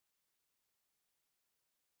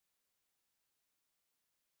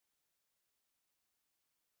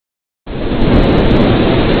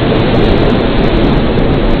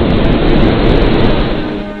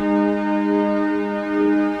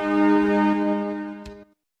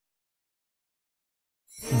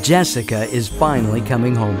Jessica is finally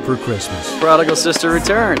coming home for Christmas. Prodigal sister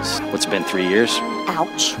returns. What's it been, 3 years?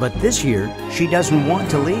 Ouch. But this year, she doesn't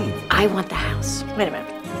want to leave. I want the house. Wait a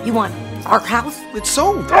minute. You want our house? It's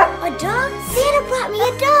sold. A dog? Santa brought me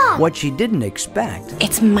a dog. What she didn't expect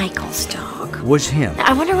It's Michael's dog. was him.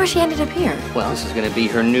 I wonder where she ended up here. Well, this is gonna be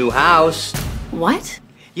her new house. What?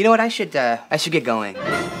 You know what? I should get going.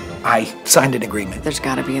 I signed an agreement. There's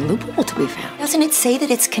gotta be a loophole to be found. Doesn't it say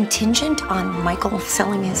that it's contingent on Michael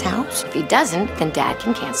selling his house? If he doesn't, then Dad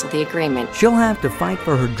can cancel the agreement. She'll have to fight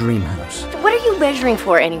for her dream house. What are you measuring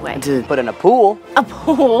for anyway? To put in a pool. A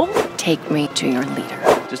pool? Take me to your leader.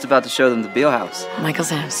 Just about to show them the Beale house.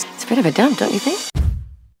 Michael's house. It's a bit of a dump, don't you think?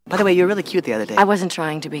 By the way, you were really cute the other day. I wasn't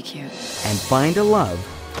trying to be cute. And find a love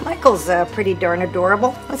Michael's pretty darn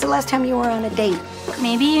adorable. When's the last time you were on a date?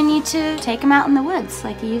 Maybe you need to take him out in the woods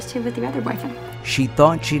like you used to with your other boyfriend. she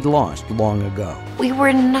thought she'd lost long ago. We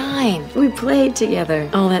were 9. We played together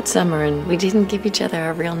all that summer, and we didn't give each other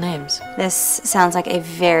our real names. This sounds like a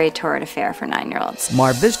very torrid affair for 9-year-olds.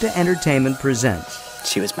 Mar Vista Entertainment presents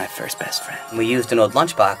She was my first best friend. We used an old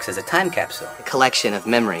lunchbox as a time capsule. A collection of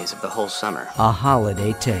memories of the whole summer. A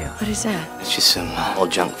Holiday Tale What is that? It's just some old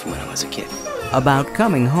junk from when I was a kid. about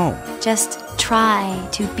coming home. Just try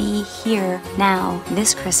to be here now,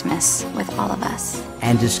 this Christmas, with all of us.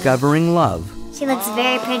 And discovering love She looks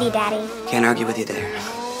very pretty, Daddy. Can't argue with you there.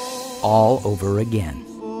 all over again.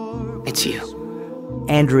 It's you.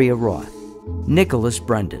 Andrea Roth, Nicholas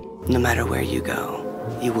Brendan, No matter where you go,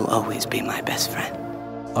 you will always be my best friend.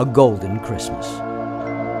 A Golden Christmas.